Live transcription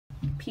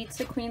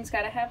Pizza Queen's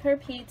gotta have her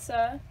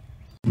pizza.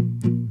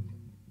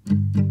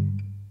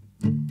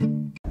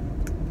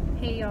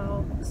 Hey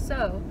y'all,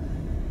 so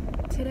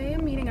today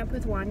I'm meeting up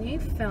with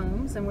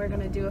WanyeFilms and we're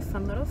gonna do a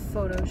fun little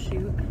photo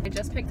shoot. I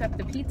just picked up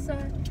the pizza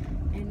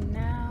and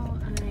now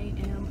I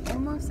am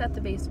almost at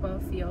the baseball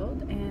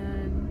field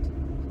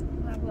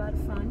and we'll have a lot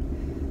of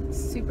fun.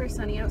 It's super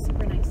sunny out,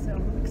 super nice, so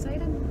I'm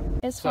excited.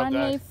 It's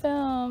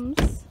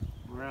WanyeFilms.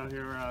 We're out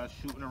here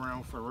shooting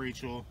around for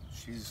Rachel.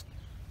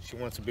 She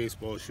wants a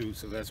baseball shoot,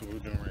 so that's what we're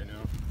doing right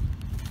now.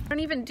 I don't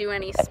even do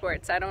any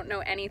sports. I don't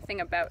know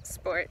anything about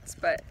sports,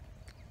 but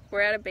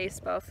we're at a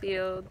baseball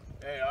field.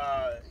 Hey,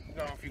 you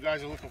know, if you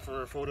guys are looking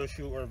for a photo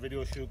shoot or a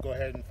video shoot, go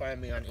ahead and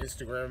find me on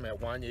Instagram at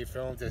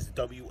WanyeFilms. That's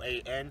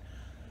WanyeFilms.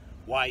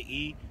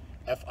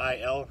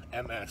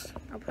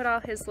 I'll put all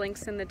his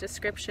links in the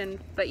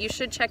description, but you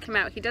should check him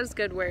out. He does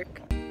good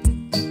work.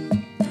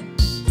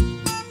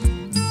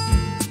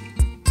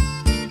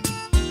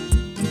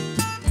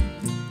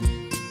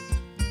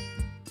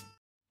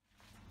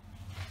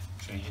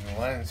 Changing the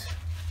lens.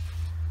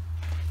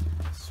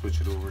 Switch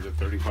it over to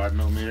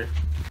 35mm.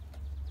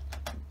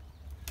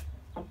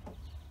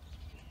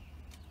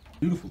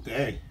 Beautiful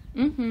day.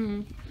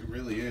 Mm-hmm. It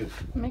really is.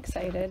 I'm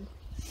excited.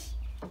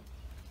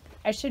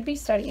 I should be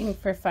studying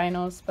for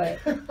finals, but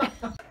I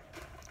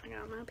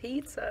got my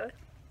pizza.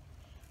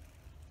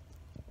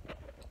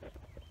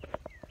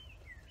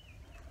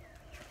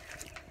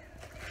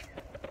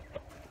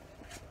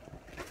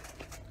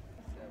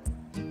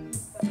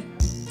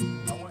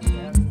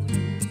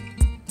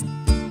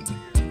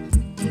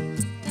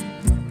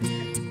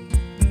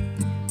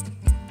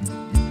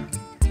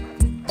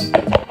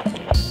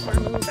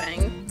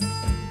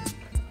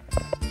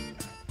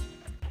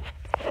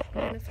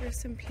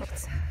 Some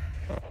pizza.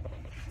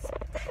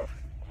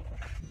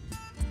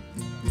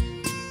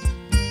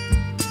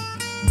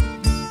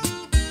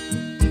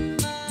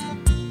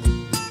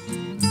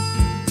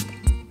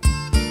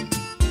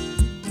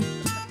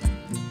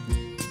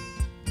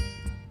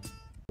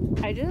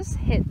 I just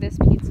hit this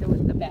pizza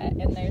with the bat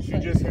and there's You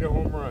just hit a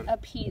home run. A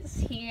piece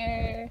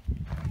here,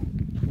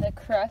 the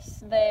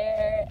crust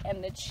there,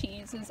 and the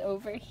cheese is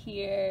over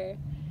here.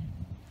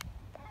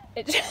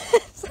 It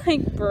just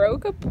like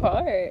broke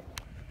apart.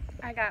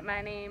 I got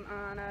my name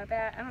on a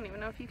bat. I don't even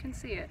know if you can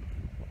see it.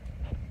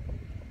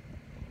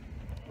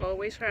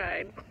 Always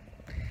tried.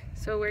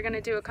 So we're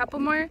gonna do a couple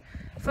more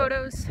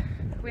photos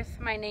with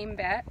my name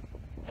bat.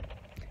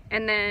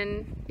 And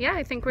then, yeah,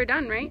 I think we're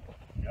done, right?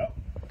 Yep.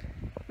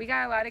 We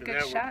got a lot of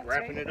good shots,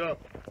 wrapping right? it up.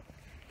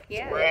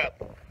 Yeah. It's a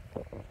wrap.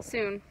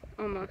 Soon,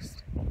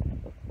 almost.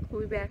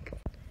 We'll be back.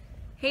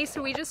 Hey,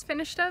 so we just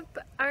finished up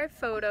our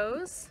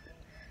photos.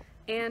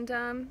 And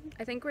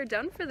I think we're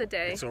done for the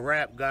day. It's a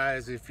wrap,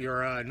 guys. If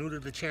you're new to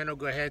the channel,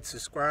 go ahead,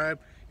 subscribe.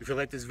 If you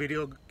like this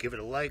video, give it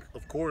a like.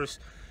 Of course,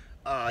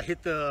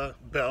 hit the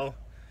bell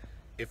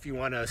if you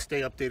want to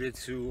stay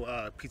updated to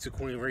Pizza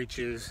Queen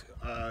Rachel's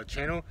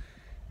channel.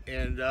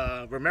 And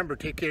remember,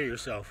 take care of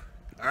yourself.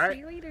 All right? See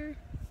you later.